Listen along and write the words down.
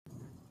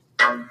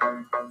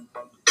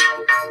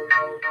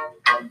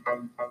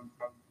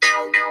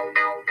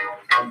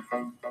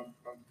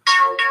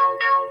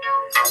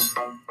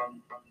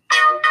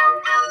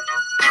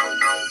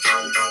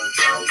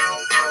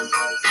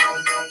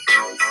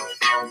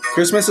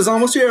Christmas is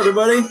almost here,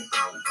 everybody.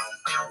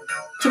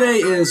 Today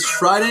is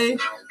Friday,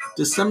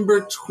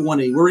 December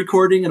 20. We're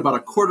recording at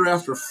about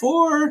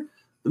 4:15.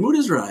 The mood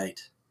is right.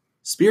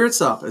 Spirits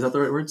up. Is that the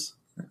right words?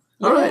 Yeah.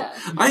 All right.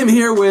 I am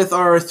here with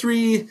our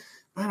three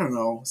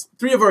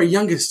of our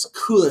youngest,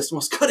 coolest,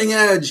 most cutting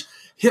edge,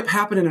 hip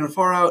happening and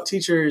far out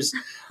teachers.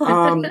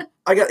 I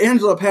got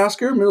Angela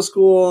Pasker, middle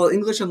school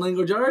English and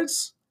language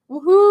arts.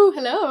 Woohoo!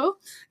 Hello.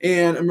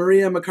 And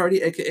Maria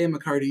McCarty, a.k.a.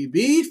 McCarty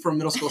B, from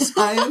middle school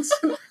science.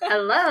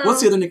 Hello.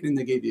 What's the other nickname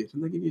they gave you?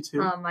 Didn't they give you two?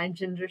 My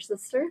ginger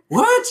sister.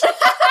 What?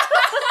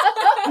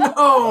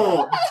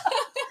 No.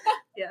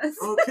 Yes.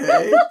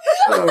 Okay.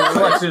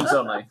 Select students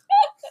only.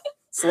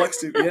 Select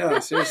student. Yeah,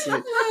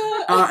 seriously.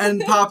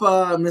 And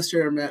Papa,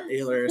 Mr. Matt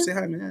Ayler. Say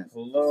hi, Matt.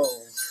 Hello.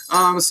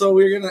 So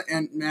we're gonna,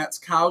 and Matt's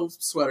cow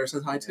sweater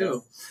says hi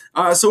too.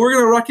 So we're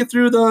gonna rock you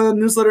through the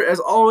newsletter as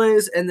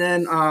always, and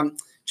then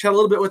chat a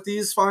little bit with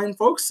these fine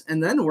folks,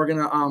 and then we're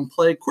gonna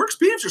play Quirks,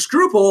 Beefs, or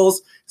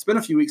Screwpoles. It's been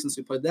a few weeks since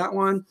we played that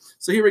one,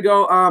 so here we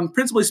go.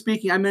 Principally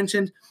speaking, I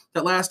mentioned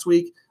that last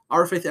week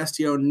Our Faith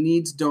STO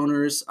needs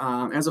donors.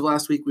 As of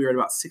last week, we were at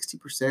about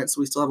 60%, so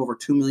we still have over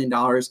 $2 million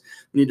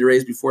we need to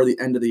raise before the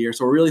end of the year.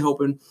 So we're really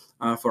hoping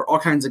for all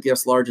kinds of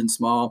gifts, large and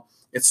small.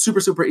 It's super,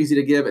 super easy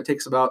to give. It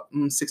takes about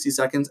 60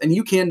 seconds, and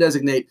you can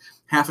designate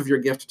half of your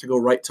gift to go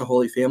right to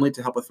Holy Family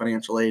to help with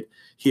financial aid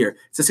here.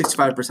 It's a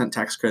 65%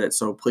 tax credit,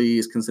 so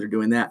please consider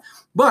doing that.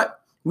 But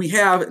we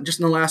have,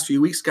 just in the last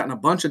few weeks, gotten a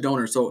bunch of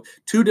donors. So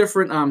 2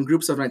 different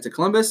groups of Knights of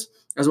Columbus,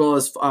 as well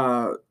as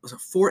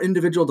 4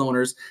 individual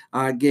donors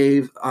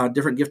gave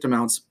different gift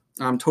amounts,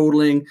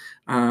 totaling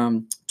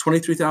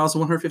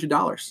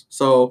 $23,150.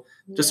 So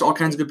just all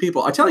kinds of good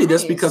people. I tell you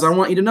this because I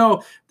want you to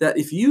know that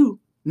if you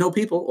know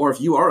people, or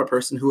if you are a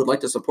person who would like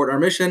to support our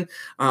mission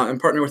and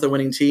partner with a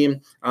winning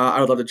team, I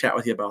would love to chat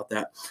with you about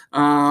that.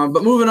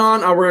 But moving on,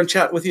 we're going to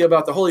chat with you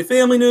about the Holy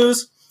Family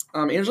news.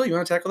 Angela, you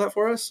want to tackle that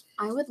for us?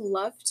 I would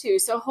love to.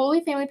 So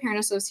Holy Family Parent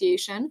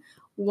Association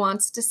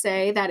wants to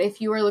say that if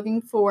you are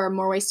looking for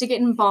more ways to get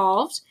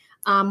involved,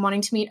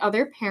 wanting to meet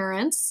other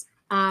parents,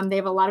 they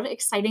have a lot of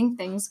exciting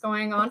things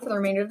going on for the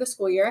remainder of the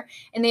school year.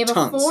 And they have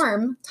a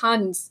form,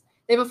 tons.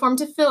 They have a form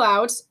to fill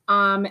out,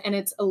 and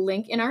it's a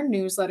link in our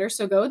newsletter.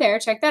 So go there,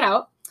 check that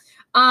out.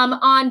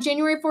 On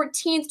January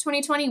 14th,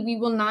 2020, we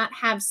will not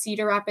have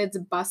Cedar Rapids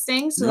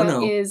busing. So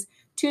that is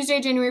Tuesday,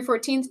 January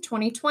 14th,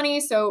 2020.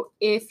 So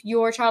if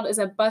your child is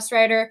a bus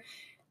rider,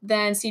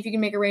 then see if you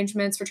can make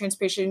arrangements for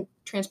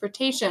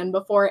transportation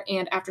before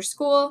and after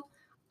school.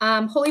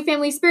 Holy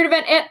Family Spirit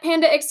Event at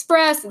Panda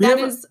Express.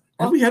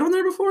 Have we had one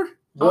there before?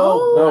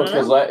 No,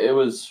 because it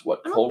was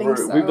Culver.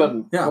 So. We've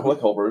done a couple of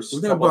Culvers,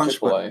 We've done a bunch,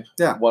 Chick-fil-A,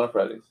 one at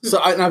Freddy's.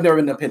 So I've never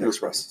been to Panda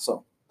Express,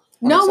 so.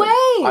 No way!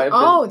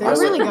 They're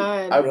really good.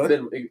 I've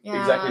been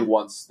exactly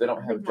once. They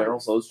don't have General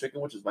Tso's chicken,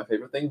 which is my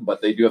favorite thing,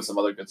 but they do have some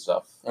other good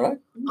stuff. All right.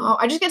 Oh,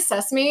 I just get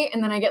sesame,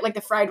 and then I get like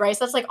the fried rice.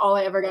 That's like all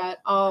I ever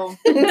get. Oh,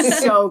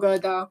 it's so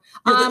good though.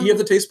 You have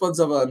the taste buds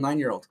of a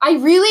 9-year-old. I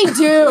really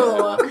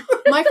do.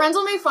 My friends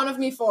will make fun of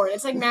me for it.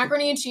 It's like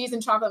macaroni and cheese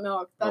and chocolate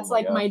milk. That's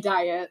my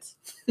diet.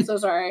 So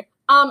sorry.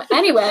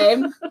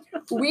 Anyway,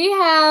 we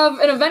have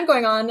an event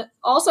going on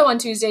also on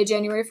Tuesday,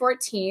 January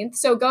 14th.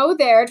 So go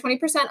there.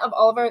 20% of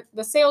all of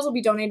the sales will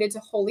be donated to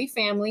Holy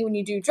Family when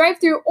you do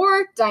drive-through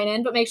or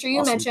dine-in, but make sure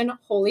you mention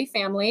Holy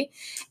Family.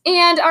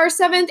 And our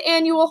 7th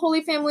annual Holy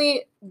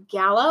Family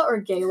Gala or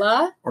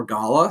Gala? Or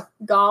Gala.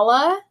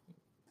 Gala.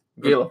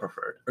 Gala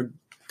preferred. Or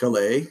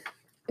Galay.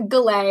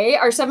 Galay.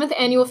 Our 7th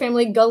annual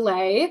Family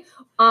Galay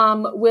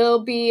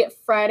will be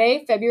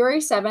Friday, February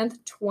 7th,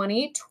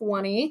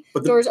 2020.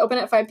 Doors open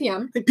at 5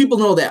 p.m. I think people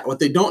know that. What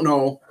they don't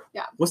know,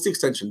 what's the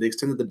extension? They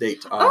extended the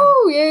date.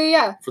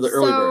 Yeah. For the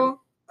early bird.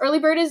 Early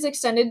bird is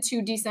extended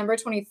to December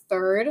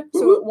 23rd.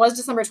 So it was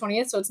December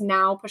 20th, so it's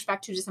now pushed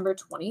back to December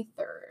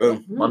 23rd.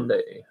 Boom.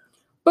 Monday.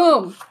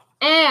 Boom.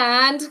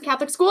 And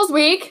Catholic Schools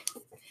Week.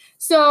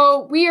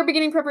 So we are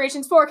beginning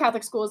preparations for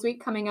Catholic Schools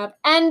Week coming up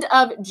end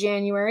of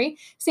January.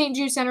 St.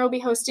 Jude Center will be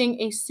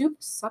hosting a soup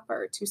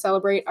supper to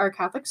celebrate our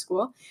Catholic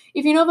school.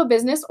 If you know of a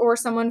business or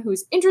someone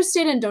who's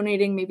interested in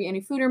donating maybe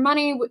any food or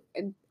money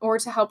or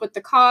to help with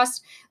the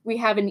cost, we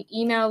have an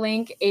email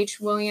link,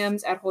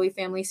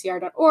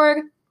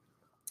 hwilliams@holyfamilycr.org.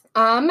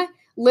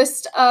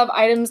 List of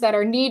items that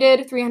are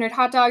needed: 300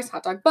 hot dogs,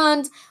 hot dog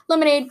buns,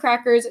 lemonade,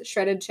 crackers,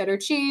 shredded cheddar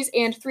cheese,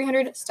 and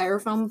 300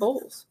 styrofoam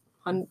bowls.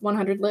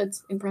 100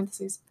 lids in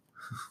parentheses.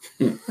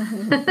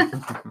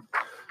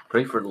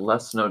 Pray for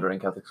less snow during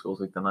Catholic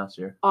Schools Week than last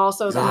year.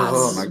 Also that.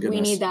 Oh, my goodness.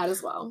 We need that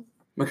as well.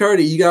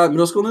 McCarty, you got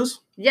middle school news?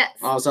 Yes.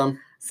 Awesome.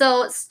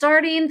 So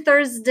starting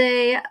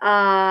Thursday,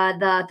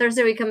 the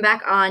Thursday we come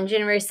back on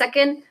January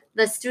 2nd,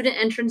 the student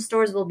entrance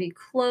doors will be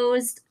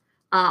closed.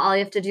 All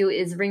you have to do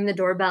is ring the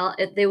doorbell.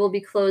 They will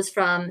be closed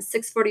from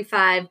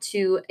 6:45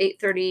 to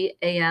 8:30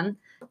 a.m.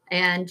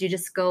 And you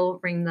just go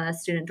ring the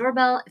student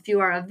doorbell. If you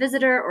are a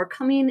visitor or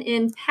coming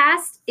in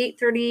past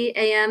 8:30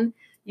 a.m.,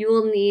 you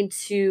will need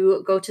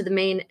to go to the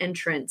main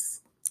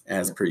entrance.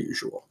 As per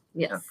usual.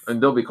 Yes.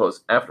 And they'll be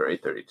closed after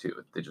 8:30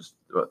 too. They just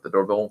the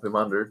doorbell won't be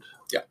monitored.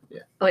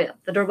 Oh yeah,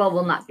 the doorbell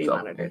will not be So,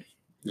 monitored.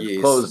 It's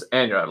Yes. closed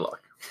and you're out of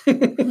luck.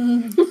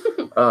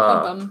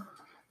 Bum.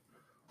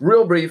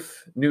 Real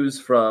brief news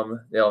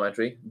from the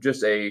elementary.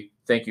 Just a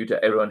thank you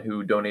to everyone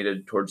who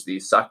donated towards the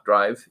sock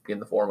drive in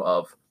the form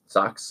of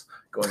socks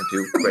going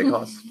to great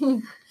cause.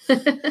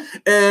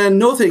 And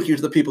no thank you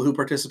to the people who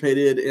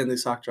participated in the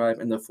sock drive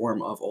in the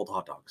form of old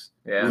hot dogs.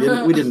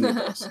 Yeah. We didn't need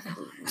those.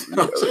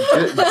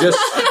 Just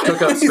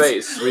took up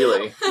space,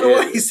 really.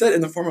 What he said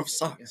in the form of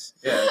socks.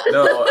 Yeah,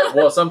 no.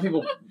 Well, some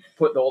people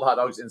put the old hot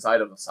dogs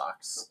inside of the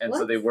socks, and so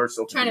What? they were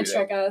still Trying to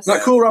contributing. trick us.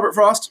 Not cool, Robert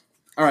Frost.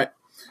 All right.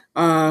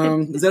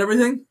 Is that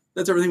everything?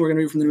 That's everything we're going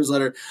to read from the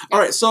newsletter. All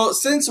right. So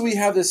since we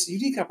have this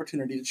unique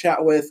opportunity to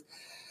chat with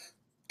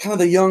kind of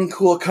the young,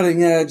 cool,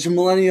 cutting edge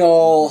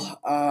millennial,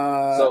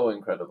 So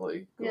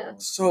incredibly cool. Yeah.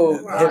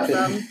 so We're hip and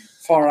awesome.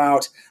 far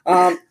out.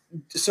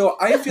 So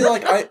I feel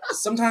like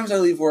sometimes I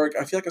leave work.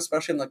 I feel like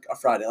especially on like a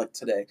Friday, like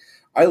today,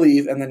 I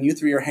leave and then you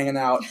three are hanging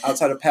out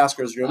outside of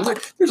Pasco's room.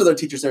 There's other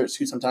teachers there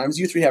too sometimes.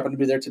 You three happen to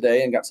be there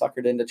today and got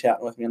suckered into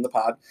chatting with me on the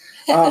pod.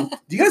 Do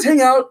you guys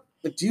hang out?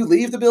 Like, do you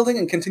leave the building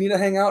and continue to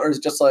hang out, or is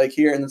it just like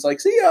here and it's like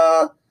see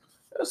ya?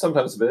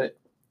 Sometimes a bit.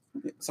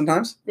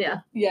 Sometimes. Yeah.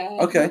 Yeah.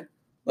 Okay.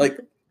 Like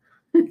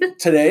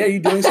today, are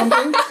you doing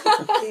something?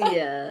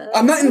 Yeah.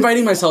 I'm not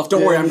inviting myself.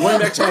 Don't worry. I'm going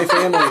back to my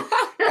family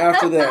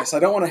after this. I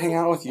don't want to hang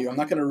out with you. I'm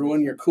not going to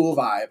ruin your cool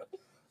vibe.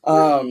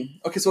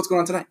 Okay, so what's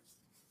going on tonight?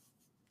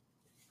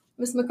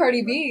 Miss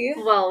McCarty B.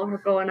 Well, we're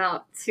going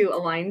out to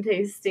a wine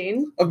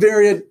tasting. A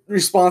very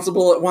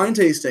responsible wine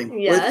tasting with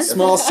Yes.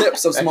 small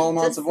sips of small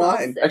amounts Just of small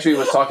wine. sips. Actually, I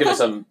was talking to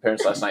some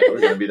parents last night who were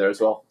going to be there as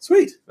well.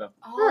 Sweet.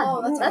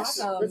 Oh, that's That's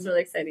awesome.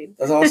 really exciting.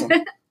 That's awesome.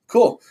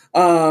 Cool.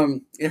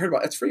 You heard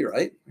about it's free,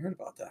 right? I heard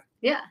about that.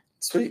 Yeah.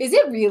 Sweet. Is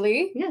it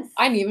really? Yes.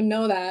 I didn't even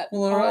know that.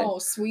 Well, all right. Oh,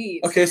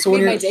 sweet. Okay, so when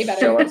Made my you're day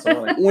Show better. out some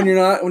money. when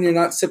you're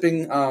not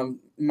sipping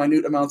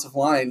minute amounts of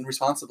wine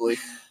responsibly,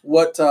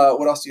 what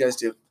else do you guys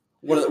do?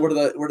 What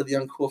are the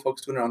young cool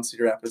folks doing around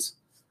Cedar Rapids?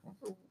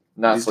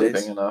 Not These sleeping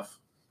days. enough.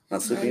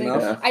 Not sleeping Yeah.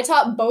 enough. I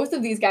taught both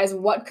of these guys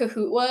what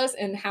Kahoot was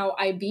and how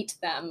I beat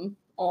them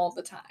all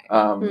the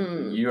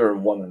time.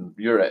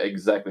 You're at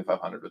exactly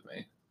 500 with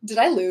me. Did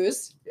I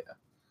lose? Yeah.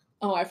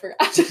 Oh, I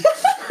forgot.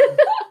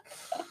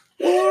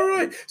 All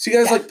right. So you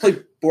guys like play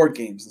board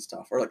games and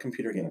stuff, or like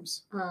computer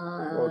games?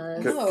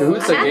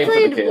 Kahoot's a I game for the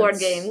played kids. board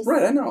games.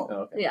 Right. I know. Oh,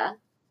 okay. Yeah.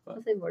 I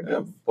played board Yeah,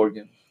 games. board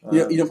game.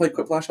 You don't play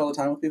Quiplash all the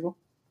time with people?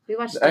 We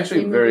watched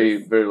Actually, Disney very,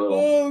 movies. very little.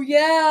 Oh,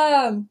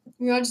 yeah.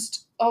 We watched,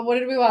 what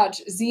did we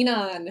watch?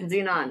 Xenon.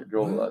 Xenon.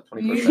 Girl, 21st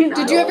Did century Did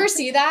you girl. ever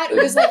see that? It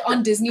was like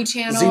on Disney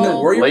Channel. Xenon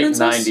Warrior Late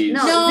Princess? 90s.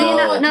 No,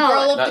 No, no.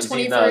 Girl of Not the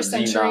 21st Xena,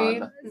 century.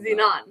 Xenon.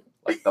 Xenon.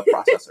 Like the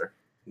processor.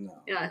 No.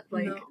 Yeah,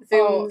 like No. zoom,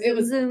 Oh, it zoom,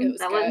 was zoom. it was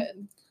that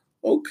good.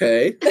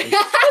 Okay.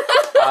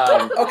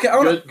 Okay, I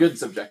wanna- good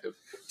subjective.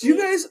 Do you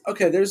guys?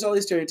 Okay. There's all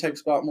these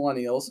stereotypes about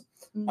millennials.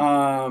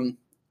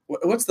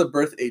 What's the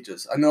birth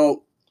ages? I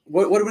know.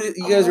 What do we?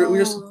 You guys? We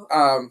just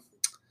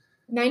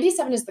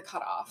 97 is the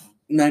cutoff.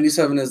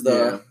 97 is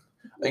the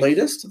Yeah.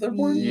 latest they're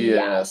born. Yeah.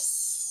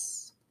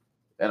 Yes.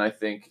 And I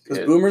think 'Cause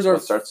boomers are-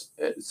 what starts.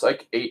 It's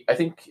like 8. I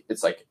think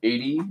it's like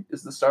 80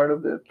 is the start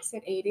of it. Is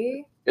it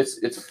 80? It's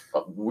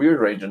a weird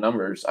range of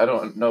numbers. I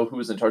don't know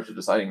who's in charge of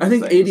deciding. I these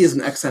think things. 80 is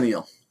an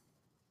exennial.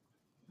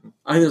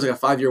 I think there's like a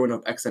 5-year window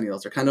of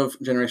exennials. They're kind of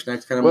Generation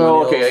X, kind of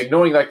Well, millennials. okay,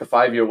 ignoring like the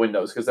 5-year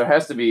windows because there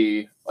has to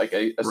be like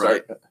a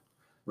start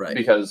Right.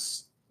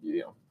 because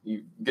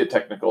you get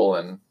technical,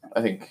 and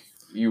I think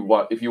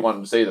if you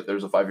wanted to say that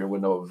there's a 5-year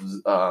window of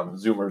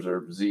Zoomers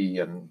or Z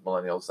and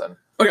millennials, then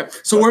Okay,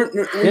 so no one's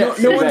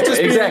just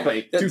being-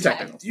 exactly too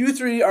technical. You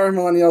three are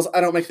millennials.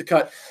 I don't make the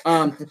cut.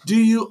 Do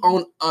you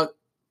own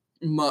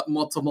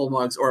multiple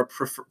mugs, or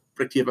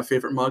do you have a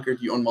favorite mug, or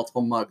do you own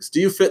multiple mugs? Do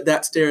you fit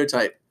that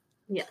stereotype?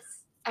 Yes.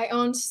 I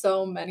own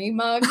so many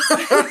mugs.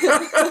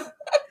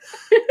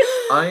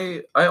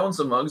 I own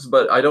some mugs,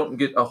 but I don't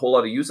get a whole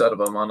lot of use out of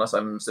them unless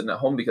I'm sitting at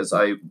home because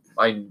I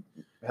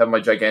have my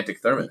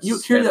gigantic thermos. You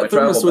carry and my that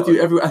thermos travel with you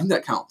mug. everywhere. I think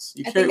that counts.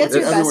 You I carry think it with that's you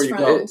your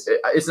everywhere best you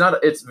go. friend. It's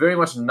not. It's very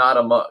much not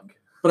a mug.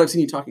 But I've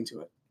seen you talking to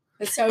it.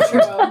 It's so true.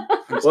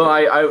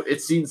 Well,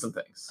 it's seen some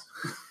things.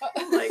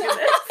 Oh my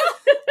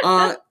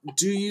goodness.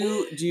 Do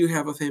you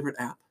have a favorite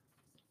app?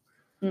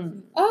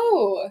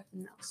 Oh.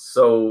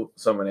 So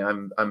many.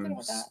 I'm Think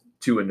about that.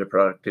 too into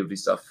productivity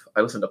stuff.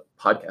 I listen to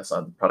podcasts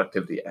on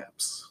productivity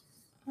apps.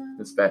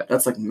 It's bad.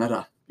 That's like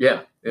meta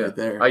Yeah. right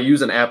there. I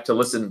use an app to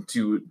listen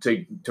to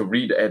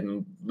read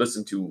and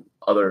listen to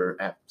other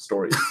app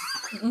stories.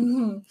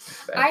 Mhm.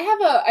 Bad. I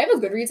have a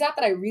Goodreads app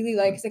that I really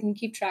like because I can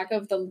keep track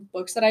of the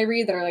books that I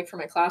read that are like for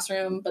my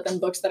classroom, but then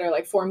books that are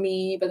like for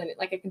me, but then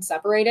like I can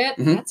separate it.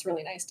 Mhm. That's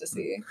really nice to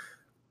see.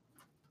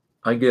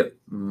 I get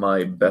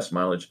my best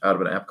mileage out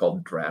of an app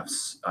called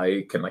Drafts.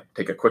 I can like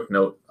take a quick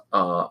note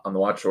on the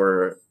watch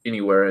or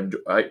anywhere, and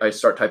I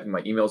start typing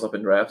my emails up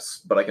in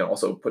drafts, but I can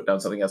also put down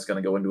something that's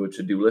going to go into a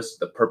to-do list.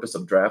 The purpose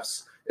of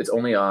drafts, it's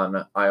only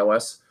on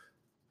iOS.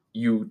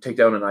 You take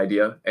down an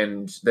idea,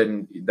 and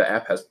then the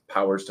app has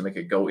powers to make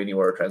it go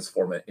anywhere or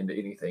transform it into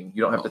anything.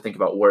 You don't have to think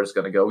about where it's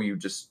going to go.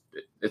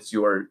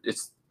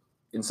 It's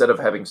instead of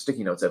having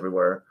sticky notes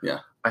everywhere. Yeah.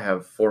 I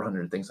have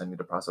 400 things I need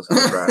to process on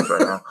the draft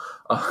right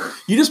now.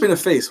 You just made a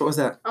face. What was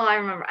that? Oh, I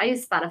remember. I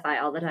use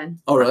Spotify all the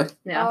time. Oh, really?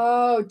 Yeah.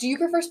 Oh, do you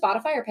prefer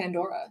Spotify or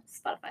Pandora?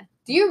 Spotify.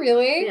 Do you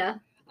really? Yeah.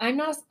 I'm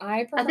not.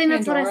 I prefer I think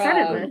that's what I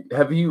Pandora. started with.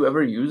 Have you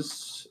ever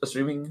used a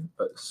streaming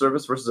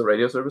service versus a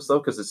radio service, though?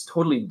 Because it's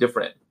totally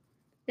different.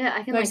 Yeah,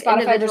 I can Like like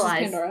Spotify versus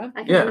individualize. Pandora?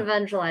 I can Yeah.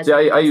 individualize See,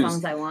 I what use-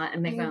 songs I want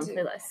and make my I own do.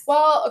 playlist.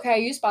 Well, okay, I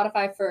used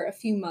Spotify for a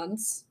few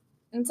months.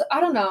 And so, I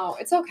don't know.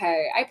 It's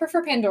okay. I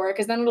prefer Pandora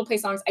because then it'll play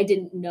songs I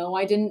didn't know,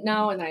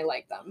 and I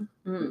like them.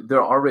 Mm.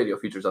 There are radio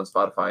features on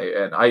Spotify,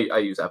 and I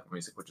use Apple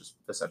Music, which is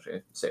essentially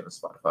the same as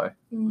Spotify.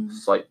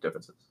 Slight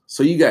differences.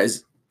 So you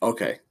guys,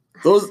 okay.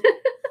 Those,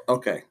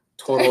 okay.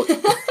 Total.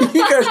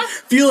 You guys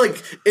feel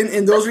like,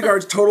 in those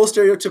regards, total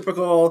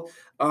stereotypical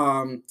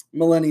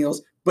millennials,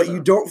 but you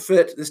don't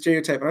fit the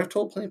stereotype. And I've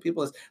told plenty of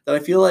people this, that I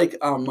feel like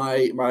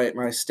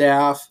my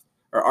staff,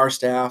 or our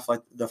staff,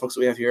 like the folks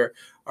that we have here,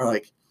 are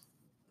like,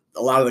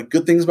 a lot of the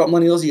good things about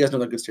millennials, you guys know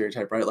the good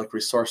stereotype, right? Like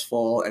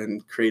resourceful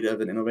and creative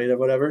and innovative,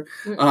 whatever.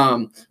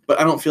 Mm. But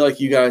I don't feel like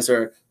you guys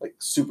are like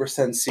super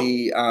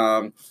sensey.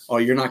 Oh,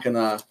 you're not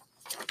gonna.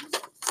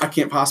 I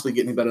can't possibly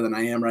get any better than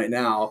I am right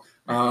now.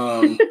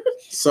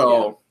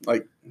 So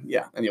like,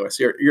 yeah. Anyways,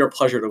 you're a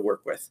pleasure to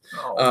work with.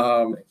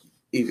 Oh, thank you.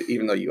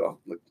 Even though you all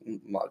look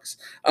mugs.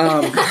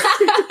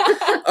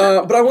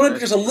 But I wanted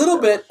just a little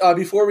bit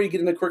before we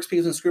get into quirks,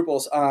 peeves, and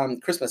scruples,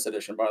 Christmas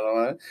edition, by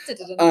the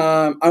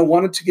way. I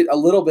wanted to get a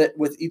little bit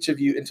with each of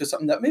you into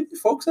something that maybe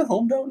folks at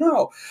home don't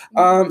know.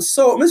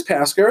 So, Ms.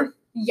 Pasker,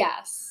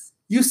 Yes.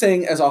 you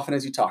sing as often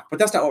as you talk, but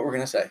that's not what we're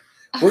going to say.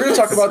 We're going to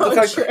talk about the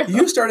fact true.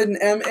 you started an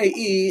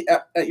MAE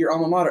at your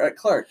alma mater at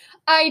Clark.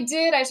 I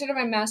did. I started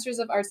my Master's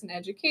of Arts in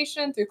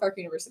Education through Clark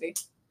University.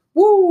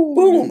 Woo!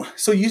 Boom!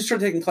 So you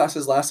started taking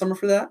classes last summer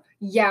for that?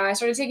 Yeah, I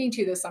started taking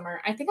 2 this summer.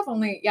 I think I've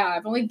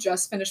only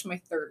just finished my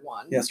 3rd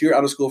one. Yes, you were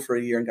out of school for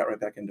a year and got right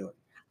back into it.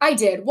 I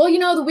did. Well,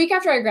 the week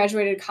after I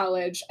graduated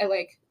college,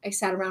 I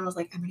sat around and was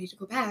like, I'm ready to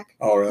go back.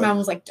 Oh, really? My mom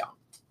was like, don't.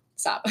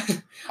 Stop.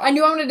 I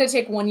knew I wanted to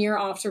take 1 year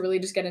off to really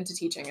just get into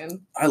teaching.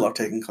 And I love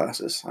taking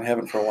classes. I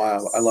haven't for a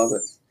while. But I love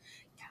it.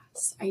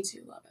 yes, I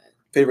do love it.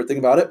 Favorite thing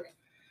about it?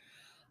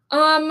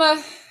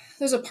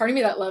 There's a part of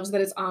me that loves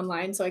that it's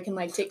online, so I can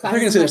like take I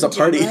classes. was gonna say in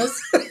my there's a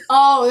party. pajamas.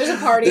 Oh, there's a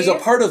party. There's a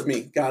part of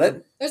me. Got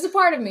it? There's a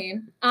part of me.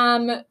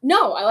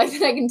 No, I like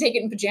that I can take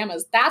it in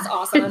pajamas. That's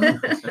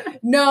awesome.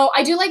 No,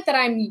 I do like that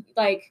I'm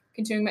like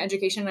continuing my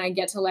education and I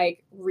get to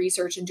like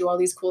research and do all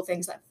these cool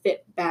things that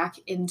fit back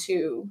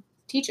into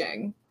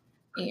teaching.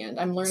 And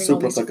I'm learning all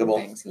Super these different applicable.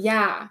 things.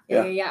 Yeah.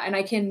 And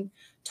I can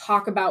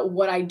talk about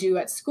what I do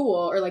at school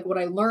or like what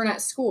I learn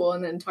at school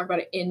and then talk about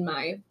it in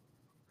my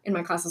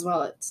class as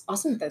well. It's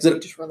awesome that Is it- they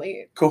just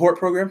relate. Cohort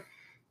program?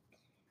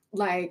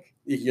 Like,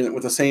 You're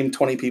with the same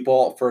 20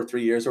 people for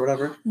 3 years or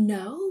whatever?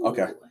 no.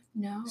 Okay.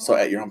 No. So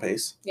at your own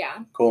pace. Yeah.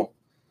 Cool.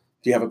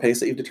 Do you have a pace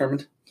that you've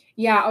determined?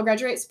 Yeah, I'll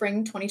graduate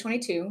spring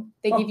 2022.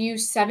 They Oh. give you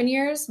 7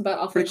 years, but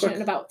I'll Pretty finish it quick.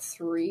 in about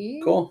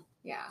 3. Cool.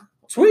 Yeah.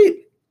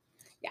 Sweet.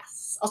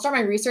 Yes. I'll start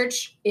my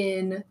research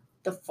in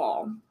the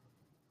fall.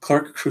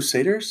 Clark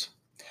Crusaders?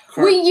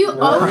 Clark- Wait, you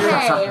Wow.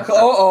 okay?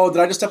 Oh, did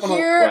I just step on a...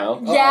 Here,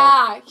 Well,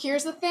 yeah.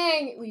 Here's the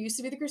thing. We used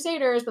to be the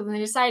Crusaders, but then they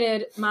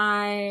decided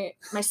my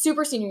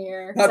super senior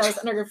year, because I was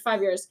undergrad for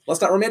 5 years. Let's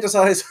not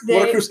romanticize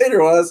what a They-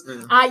 Crusader was.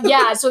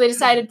 Yeah, so they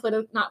decided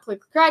not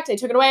politically correct. They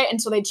took it away,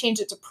 and so they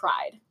changed it to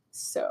Pride.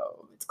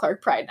 So it's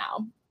Clark Pride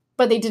now.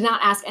 But they did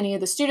not ask any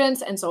of the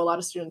students, and so a lot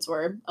of students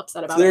were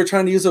upset So about they were it.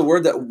 trying to use a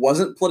word that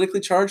wasn't politically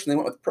charged, and they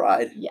went with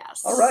pride.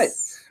 Yes. All right.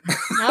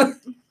 Yep.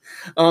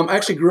 I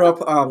actually grew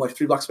up like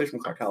 3 blocks away from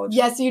Clark College.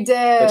 Yes, you did.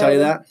 Did I tell you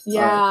that?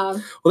 Yeah.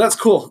 Well, that's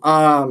cool.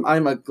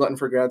 I'm a glutton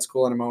for grad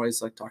school, and I'm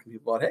always like talking to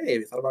people about, hey,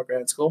 have you thought about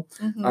grad school?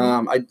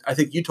 Mhm. I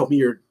think you told me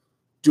you're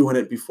doing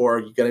it before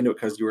you got into it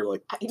because you were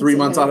like I 3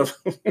 months did. out of,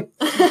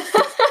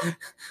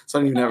 so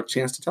I didn't even have a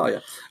chance to tell you.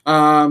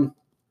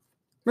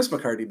 Miss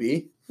McCarty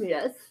B,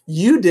 Yes.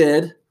 you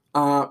did,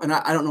 and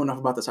I don't know enough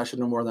about this. I should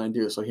know more than I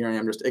do. So here I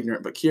am, just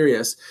ignorant but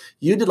curious.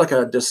 You did like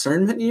a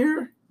discernment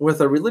year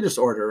with a religious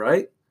order,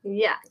 right?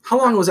 Yeah. How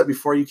long was that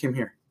before you came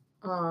here?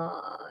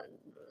 I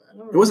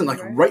don't It wasn't like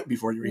remember. right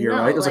before you were here, No,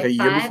 right? It was like a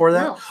year 5 before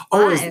that. No,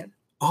 Oh, it was- 5.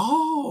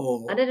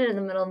 Oh. I did it in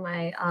the middle of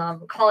my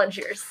college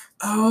years.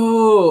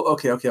 Oh,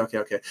 okay.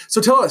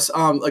 So tell us,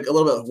 like a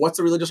little bit, what's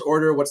a religious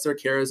order? What's their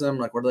charism?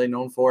 Like, what are they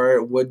known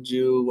for? What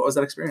was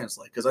that experience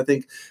like? Because I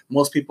think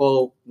most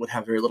people would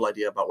have very little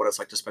idea about what it's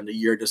like to spend a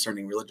year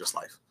discerning religious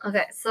life.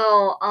 Okay,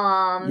 so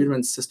You'd have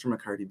been Sister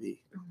McCarty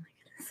B.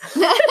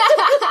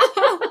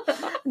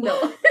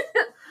 no.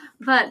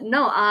 But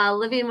no,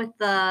 living with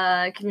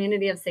the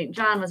community of St.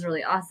 John was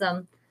really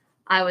awesome.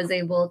 I was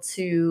able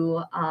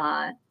to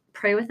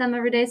pray with them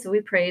every day. So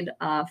we prayed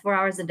 4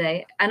 hours a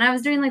day. And I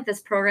was doing like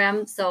this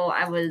program. So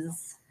I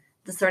was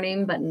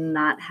discerning, but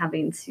not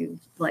having to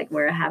like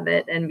wear a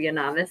habit and be a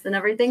novice and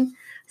everything.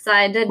 So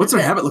I did. What's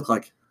their habit look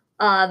like?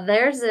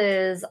 Theirs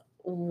is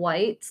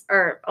white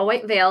or a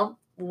white veil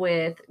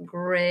with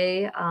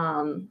gray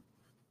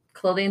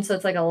clothing. So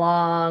it's like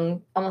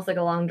almost like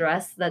a long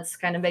dress that's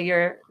kind of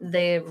bigger.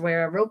 They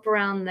wear a rope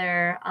around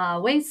their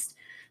waist.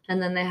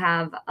 And then they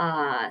have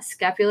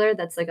scapular.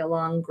 That's like a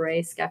long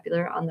gray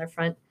scapular on their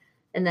front.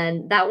 And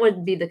then that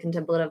would be the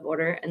contemplative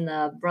order. And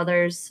the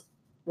brothers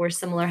wear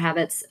similar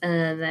habits.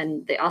 And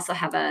then they also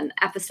have an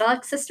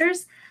apostolic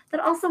sisters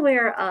that also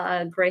wear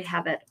a gray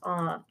habit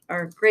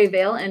or gray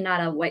veil and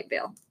not a white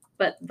veil.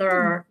 But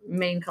their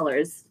main color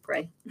is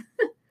gray.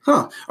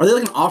 Huh. Are they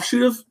like an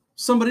offshoot of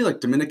somebody like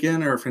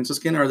Dominican or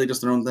Franciscan, or are they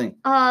just their own thing?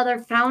 Their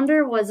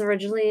founder was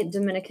originally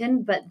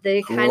Dominican, but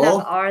they kind Cool.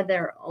 of are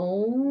their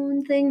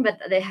own thing. But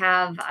they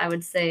have, I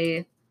would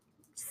say,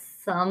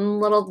 some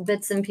little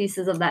bits and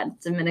pieces of that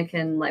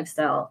Dominican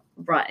lifestyle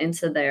brought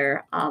into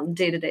their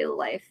day-to-day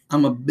life.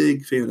 I'm a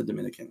big fan of the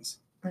Dominicans.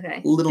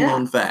 Okay. Little Yeah.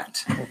 known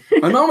fact.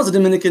 My mom was a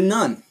Dominican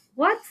nun.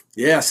 What?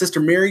 Yeah, Sister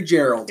Mary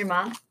Gerald. Your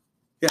mom?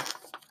 Yeah.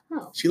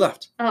 Oh. She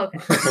left. Oh, okay.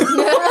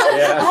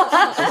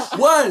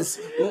 Was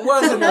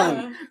a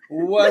nun.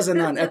 Was a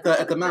nun at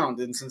the mound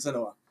in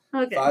Cincinnati.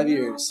 Okay. 5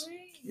 years.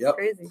 Yep.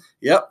 Crazy.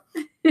 Yep.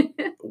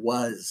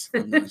 Was. a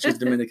nun. She's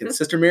Dominican.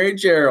 Sister Mary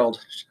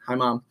Gerald. Hi,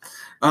 Mom.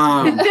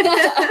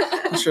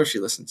 I'm sure she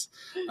listens.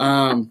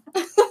 Well,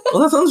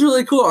 that sounds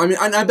really cool. I mean,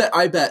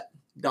 I bet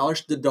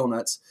dollars to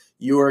donuts,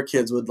 your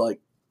kids would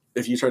like,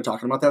 if you started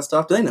talking about that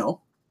stuff, do they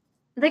know?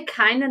 They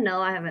kind of know.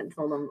 I haven't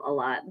told them a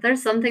lot.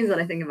 There's some things that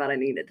I think about I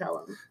need to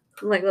tell them.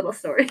 Like little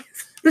stories.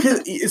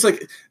 Because it's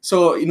like,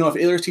 so, if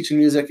Ayler's teaching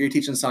music, or you're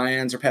teaching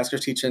science, or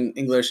Pascal's teaching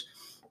English,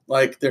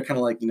 like, they're kind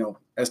of like,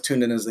 as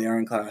tuned in as they are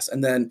in class.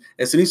 And then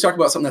as soon as you talk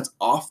about something that's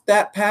off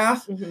that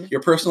path,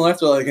 your personal life,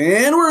 they're like,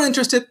 and we're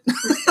interested.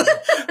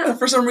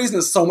 For some reason,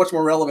 it's so much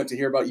more relevant to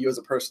hear about you as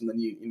a person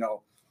than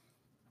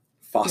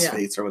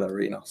phosphates or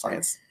whatever,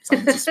 science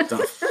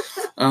stuff.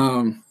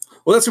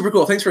 Well, that's super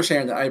cool. Thanks for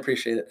sharing that. I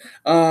appreciate it.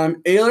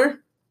 Ayler,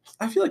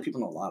 I feel like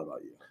people know a lot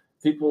about you.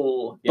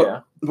 People,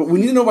 yeah. But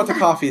we need to know about the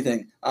coffee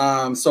thing.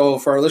 So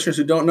for our listeners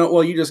who don't know,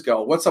 well, you just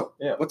go. What's up?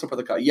 Yeah. What's up with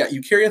the coffee? Yeah,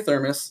 you carry a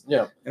thermos.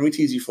 Yeah. And we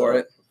tease you for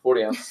it.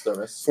 40-ounce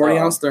thermos.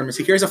 40-ounce thermos.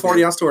 He carries a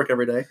 40-ounce to work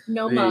every day.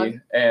 No mug.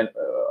 And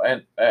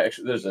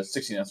actually, there's a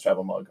 16-ounce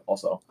travel mug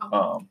also.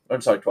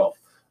 I'm sorry, 12.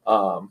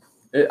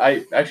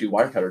 I actually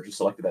Wirecutter just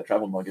selected that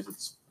travel mug as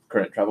its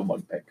current travel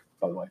mug pick,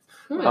 by the way.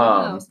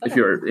 If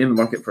you're in the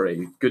market for a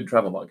good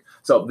travel mug.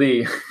 So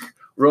the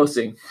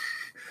roasting,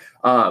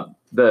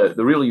 the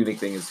really unique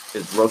thing is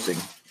roasting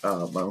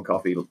my own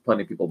coffee.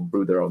 Plenty of people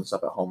brew their own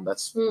stuff at home.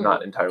 That's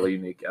not entirely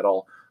unique at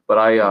all. But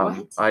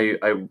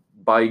I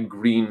buy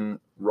green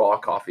raw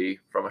coffee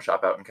from a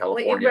shop out in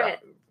California. Wait, you're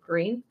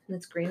green?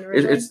 It's green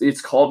originally?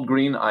 It's called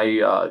green.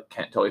 I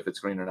can't tell you if it's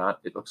green or not.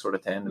 It looks sort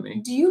of tan to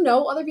me. Do you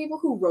know other people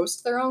who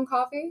roast their own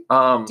coffee?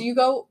 Do you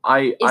go?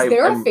 Is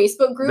there a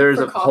Facebook group there's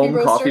for a coffee home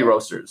roaster? coffee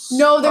roasters?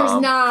 No,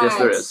 there's not. Yes,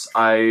 there is.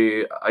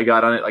 I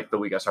got on it like the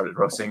week I started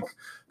roasting.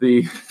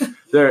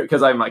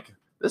 Because I'm like,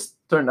 this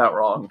turned out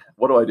wrong.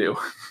 What do I do?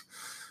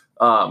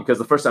 Because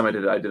the first time I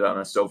did it on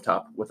a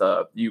stovetop with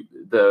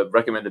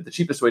the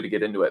cheapest way to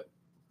get into it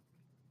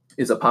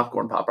is a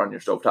popcorn popper on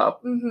your stovetop.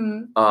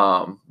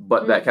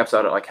 But that caps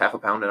out at like half a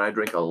pound, and I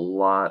drink a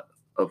lot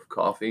of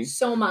coffee.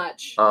 So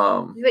much.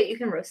 Wait, you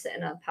can roast it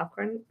in a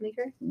popcorn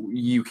maker?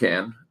 You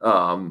can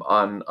on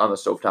the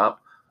stovetop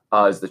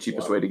is the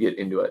cheapest way to get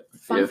into it.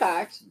 Fun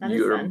fact. That is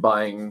You're fun.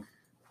 buying,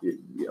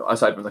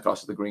 aside from the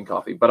cost of the green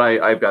coffee, but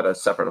I've got a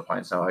separate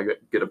appliance now. I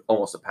get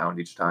almost a pound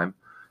each time,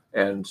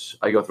 and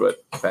I go through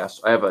it fast.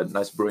 I have a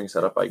nice brewing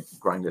setup. I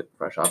grind it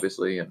fresh,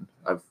 obviously, and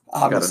I've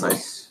got a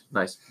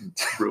nice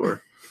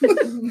brewer.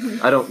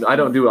 I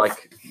don't do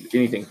like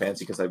anything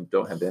fancy because I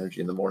don't have the energy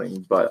in the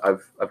morning, but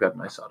I've got a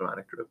nice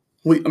automatic drip.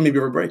 Maybe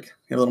over break. You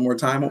have a little more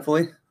time,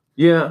 hopefully.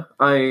 Yeah,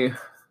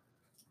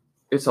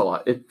 it's a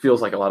lot. It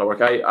feels like a lot of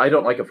work. I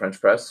don't like a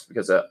French press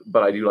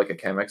but I do like a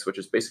Chemex, which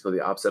is basically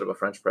the opposite of a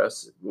French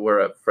press, where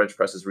a French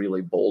press is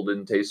really bold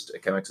in taste. A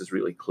Chemex is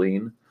really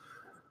clean.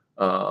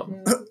 I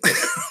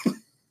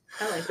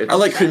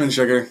like cream and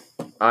sugar.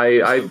 I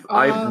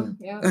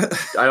Yeah.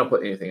 I don't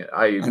put anything in it.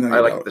 I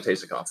like don't. the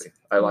taste of coffee.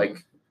 I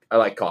like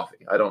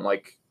coffee. I don't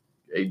like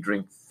a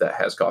drink that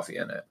has coffee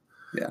in it.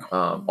 Yeah.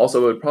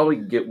 Also, it would probably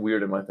get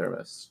weird in my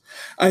thermos.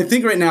 I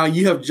think right now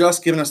you have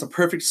just given us the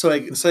perfect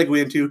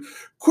segue into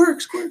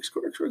quirks, peeves,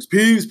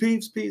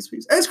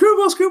 and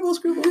scruples.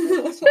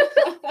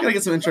 Gotta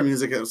get some intro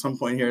music at some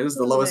point here. This is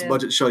the lowest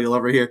budget show you'll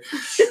ever hear.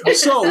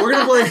 So we're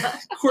gonna play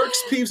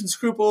quirks, peeves, and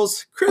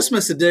scruples,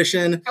 Christmas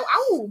edition. Ow,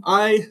 ow.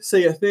 I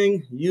say a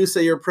thing, you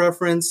say your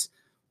preference.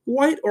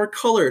 White or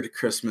colored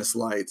Christmas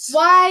lights?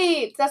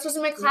 White. That's what's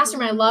in my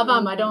classroom. I love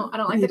them. I don't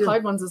like you the do?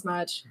 colored ones as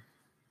much.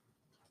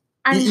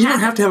 You don't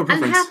have to have a I'm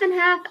preference. half and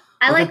half.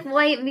 I Okay. like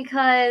white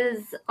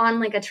because on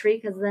like a tree,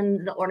 because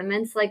then the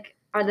ornaments, like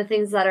are the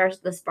things that are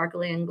the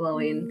sparkly and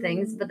glowing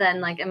things. But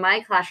then, like in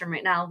my classroom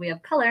right now, we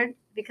have colored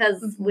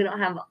because we don't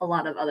have a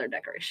lot of other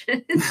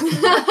decorations.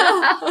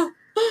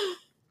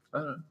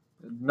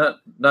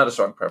 Not a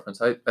strong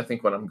preference. I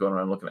think when I'm going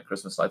around looking at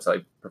Christmas lights, I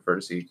prefer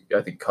to see.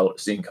 I think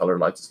seeing color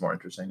lights is more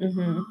interesting.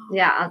 Mm-hmm.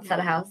 Yeah, outside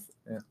of house.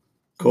 Yeah.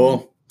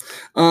 Cool.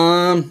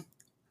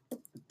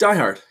 Die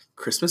Hard,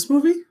 Christmas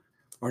movie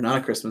or not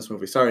a Christmas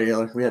movie? Sorry,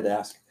 Taylor, we had to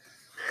ask.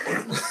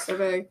 So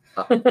big.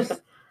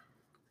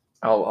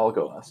 I'll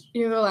go last.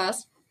 You go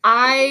last.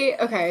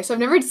 So I've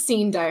never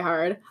seen Die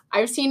Hard.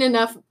 I've seen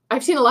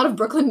a lot of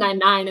Brooklyn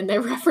Nine-Nine, and they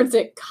reference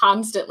it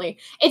constantly.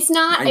 It's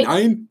not.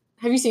 Nine-Nine?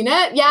 Have you seen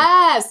it?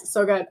 Yes,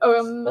 so good.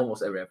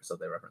 Almost every episode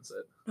they reference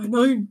it.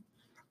 Nine.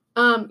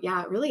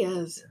 Yeah, it really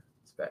is. Yeah,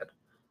 it's bad.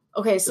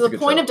 Okay, so the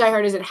point of Die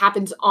Hard is it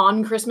happens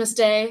on Christmas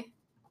Day.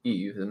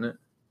 Eve, isn't it?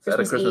 Is that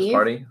a Christmas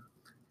party?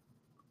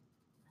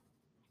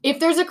 If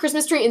there's a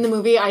Christmas tree in the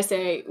movie, I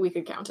say we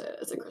could count it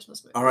as a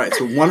Christmas movie. All right,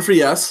 so 1 for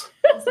yes.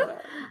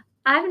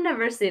 I've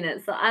never seen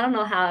it, so I don't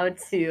know how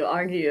to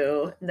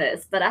argue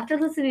this. But after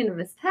listening to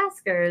Miss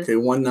Taskers, Okay,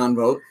 1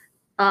 non-vote.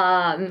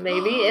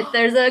 Maybe if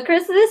there's a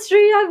Christmas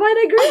tree, I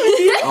might agree with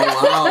you.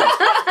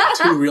 Oh,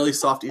 wow. 2 really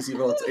soft, easy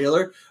votes.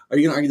 Taylor, are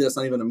you going to argue that it's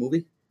not even a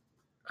movie?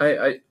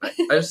 I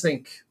just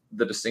think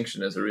the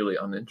distinction is a really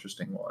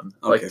uninteresting one.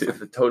 Okay, like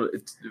the total.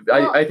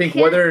 I think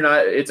whether or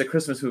not it's a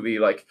Christmas movie,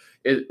 like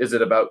is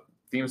it about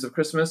themes of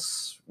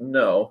Christmas?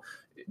 No.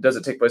 Does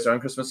it take place around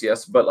Christmas?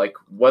 Yes, but like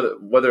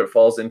whether it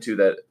falls into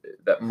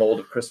that mold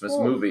of Christmas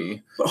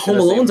movie. But Home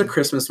Alone's a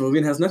Christmas movie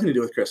and has nothing to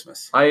do with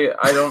Christmas. I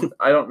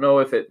don't know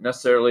if it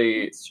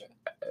necessarily.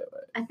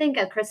 I think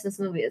a Christmas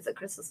movie is a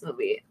Christmas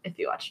movie if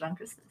you watch it on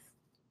Christmas.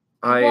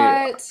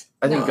 I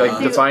think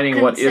like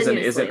defining what is and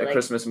isn't a like,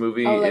 Christmas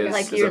movie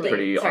like is a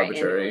pretty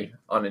arbitrary,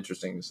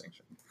 uninteresting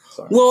distinction.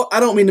 Sorry. Well, I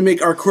don't mean to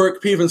make our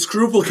quirk, peeve, and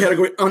scruple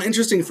category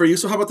uninteresting for you,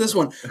 so how about this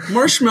one?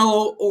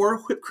 Marshmallow or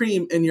whipped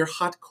cream in your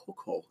hot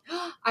cocoa?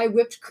 I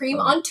whipped cream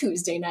on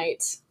Tuesday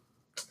night.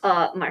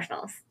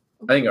 Marshmallows.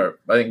 I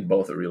think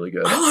both are really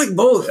good. I like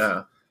both.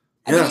 Yeah.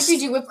 I think if you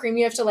do whipped cream,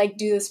 you have to like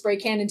do the spray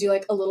can and do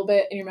like a little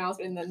bit in your mouth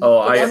and then.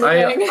 I'm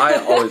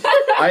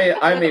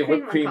a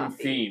whipped cream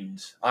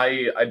fiend.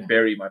 I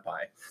bury my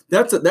pie.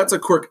 That's a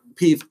quirk,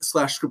 peeve /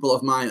 scruple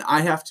of mine.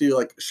 I have to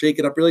like shake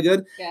it up really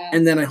good,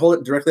 and then I hold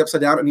it directly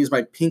upside down and use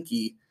my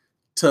pinky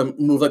to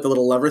move like the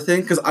little lever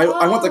thing because I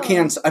want the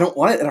cans. I don't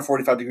want it at a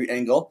 45-degree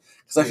angle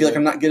because I feel like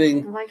I'm not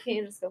getting. Why can't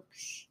you just go?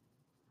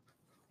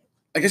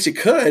 I guess you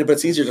could, but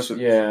it's easier just.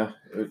 Yeah.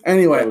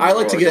 Anyway, I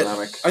like to get.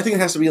 I think it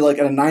has to be like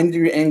at a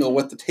 90-degree angle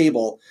with the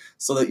table,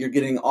 so that you're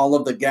getting all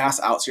of the gas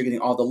out, so you're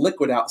getting all the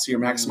liquid out, so you're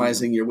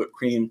maximizing your whipped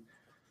cream.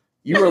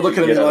 You are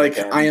looking at me like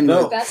I am.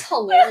 No, that's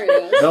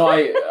hilarious. No,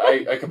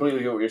 I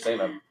completely get what you're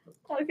saying.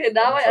 Okay,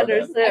 now I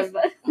understand,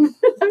 but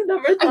I've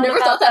never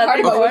thought that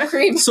hard about whipped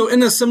cream. So,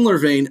 in a similar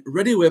vein,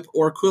 Ready Whip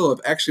or Cool Whip.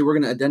 Actually, we're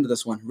going to addend to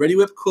this one. Ready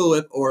Whip, Cool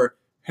Whip, or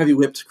heavy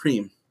whipped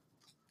cream.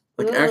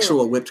 Like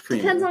actual whipped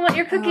cream. Depends on what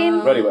you're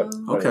cooking. Ready Whip.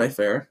 Okay,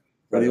 fair.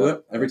 Ready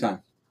Whip every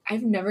time.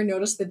 I've never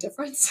noticed the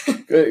difference.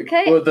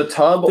 Okay. Well, the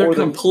tub They're or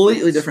the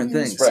completely different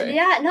things. Spray.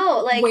 Yeah, no,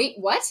 like wait,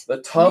 what? The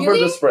tub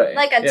Really? or the spray.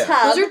 Like a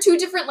tub. Those are two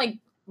different like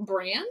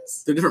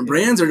brands. They're different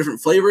brands. They're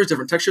different flavors,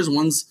 different textures.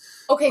 One's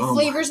Okay, Oh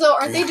flavors my though,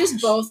 aren't they just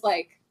gosh. both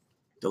like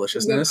whipped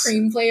deliciousness.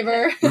 cream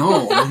flavor?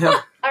 No, they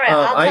have. All right,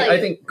 I'll tell you. I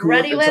think Cool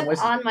Whip Ready in some Whip ways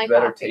is on my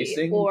better coffee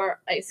tasting. or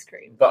ice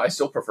cream. But I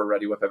still prefer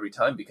Ready Whip every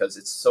time because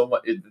it's so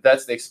much.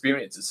 That's the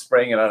experience. Is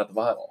spraying it out of the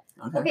bottle.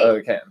 Okay.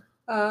 The can.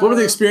 What were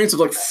the experience of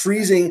like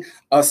freezing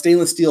a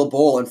stainless steel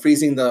bowl and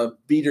freezing the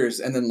beaters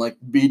and then like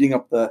beating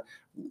up the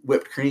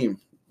whipped cream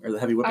or the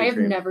heavy whipping I have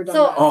cream? never done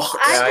So- that. Oh,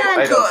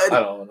 I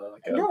don't know.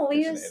 Like No,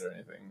 we KitchenAid use- or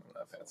anything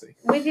that fancy.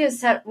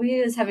 We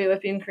use heavy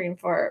whipping cream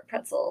for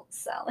pretzel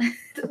salad,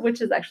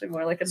 which is actually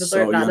more like a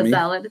dessert, So not yummy. a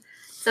salad.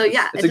 So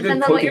yeah, It's it a good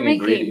depends on what you're cooking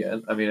making.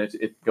 ingredient. I mean,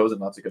 it goes in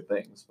lots of good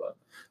things, but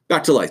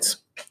Back to lights.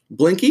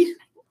 Blinky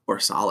or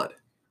solid?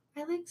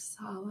 I like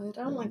solid.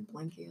 I don't like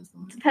blinky as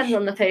much. Depends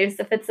on the pace.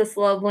 If it's a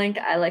slow blink,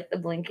 I like the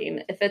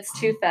blinking. If it's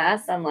too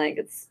fast, I'm like,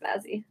 it's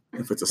spazzy.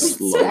 If it's a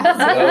slow.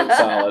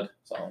 solid.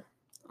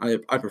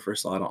 I prefer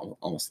solid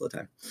almost all the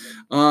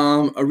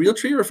time. A real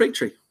tree or a fake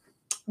tree?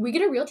 We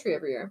get a real tree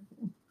every year.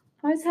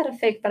 I always had a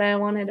fake, but I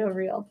wanted a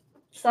real.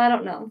 So I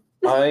don't know.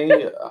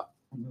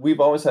 We've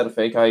always had a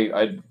fake.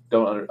 I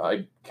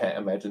can't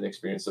imagine the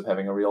experience of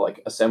having a real,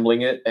 like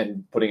assembling it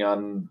and putting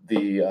on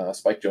the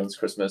Spike Jonze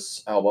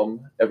Christmas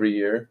album every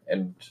year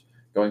and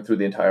going through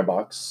the entire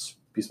box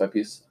piece by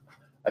piece.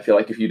 I feel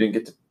like if you didn't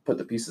get to put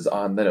the pieces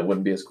on, then it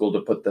wouldn't be as cool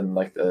to put them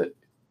like the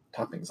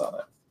toppings on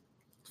it.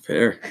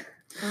 Fair.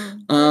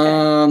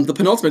 The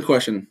penultimate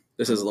question.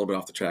 This is a little bit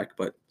off the track,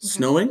 but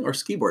snowing or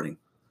skiboarding?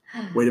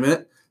 Wait a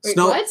minute. Wait,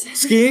 what?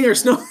 Skiing or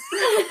snow?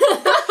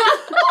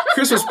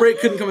 Christmas break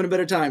couldn't come at a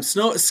better time.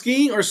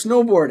 Skiing or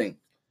snowboarding?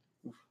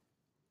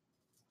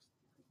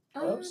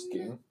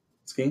 Skiing.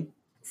 Skiing?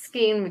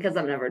 Skiing, because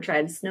I've never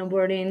tried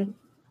snowboarding. I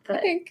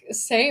But think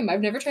same.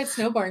 I've never tried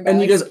snowboarding. But And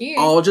I you like guys skiing.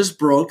 all just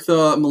broke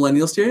the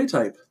millennial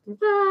stereotype.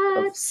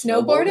 what?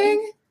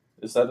 Snowboarding?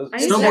 Is that? Are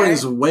you Snowboarding sure?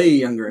 is way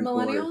younger and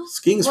Millennial? cooler.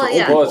 Skiing's Well, for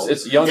yeah. old Well, people.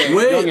 it's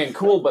young and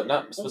cool, but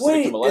not specific to Wait,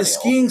 millennial. is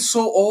skiing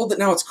so old that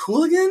now it's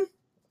cool again?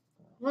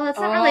 Well, it's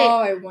Oh, not really.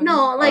 I wonder.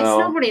 No, like I know.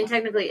 snowboarding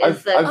technically is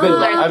I've the been cooler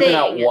I've thing. been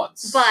out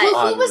once. but- Who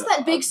on- was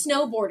that big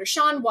snowboarder?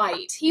 Sean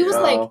White. He was Yeah.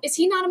 like, is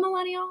he not a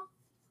millennial?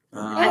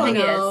 I think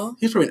he know.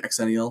 He's probably an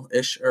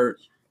exennial-ish or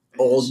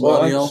old Well,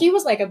 millennial. He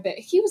was like a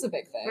big thing.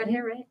 Red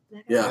hair, right?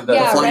 That guy? Yeah, the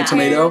Yeah, flying red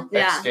tomato. hair.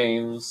 Yeah. X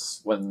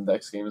Games, when the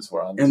X Games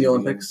were on And the TV,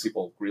 Olympics.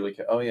 people really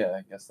care. Oh yeah,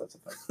 I guess that's a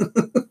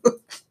thing.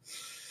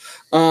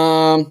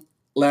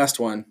 Last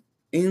one.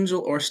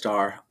 Angel or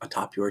star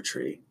atop your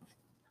tree?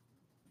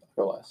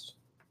 Go last.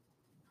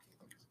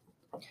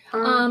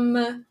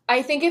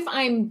 I think if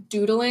I'm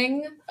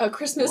doodling a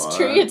Christmas What?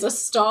 tree, it's a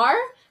star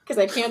because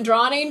I can't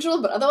draw an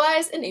angel, but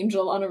otherwise an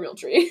angel on a real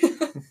tree.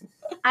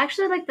 I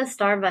actually like the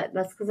star, but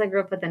that's because I grew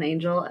up with an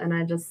angel and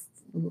I just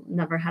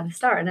never had a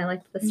star, and I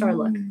liked the star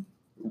look.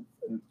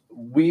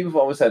 We've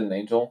always had an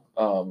angel,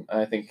 and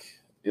I think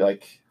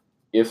like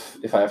if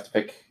I have to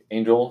pick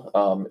angel,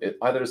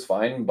 either is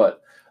fine.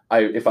 But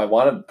if I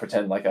want to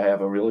pretend like I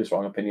have a really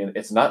strong opinion,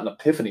 it's not an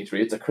epiphany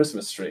tree; it's a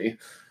Christmas tree.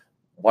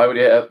 Why would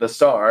you have the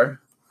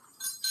star?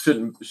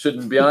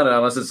 Shouldn't be on it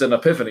unless it's an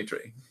epiphany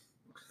tree.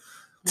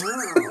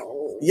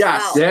 Oh.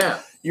 Yes. Wow. Yeah.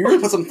 You really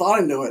put some thought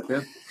into it.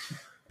 Yeah.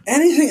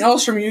 Anything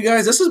else from you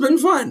guys? This has been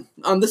fun.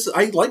 I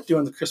like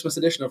doing the Christmas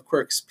edition of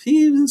Quirks,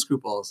 Peeves, and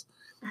Screwballs.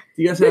 Do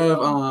you guys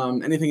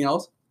have anything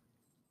else?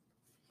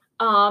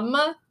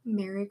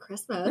 Merry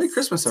Christmas. Merry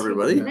Christmas,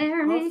 everybody.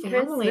 Merry All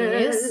families.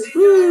 Christmas.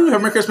 Woo! Have a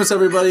Merry Christmas,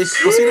 everybody.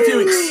 We'll see you in a few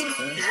weeks.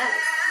 Yes.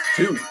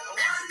 2.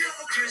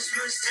 Wonderful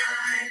Christmas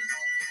time.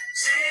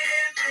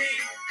 Simply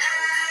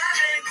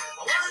having a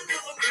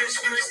wonderful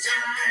Christmas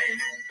time.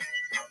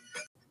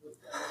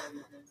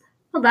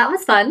 Well, that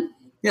was fun.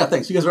 Yeah,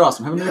 thanks. You guys are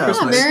awesome. Have a Merry Yeah.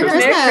 Christmas. Merry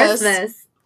Merry Christmas. Christmas.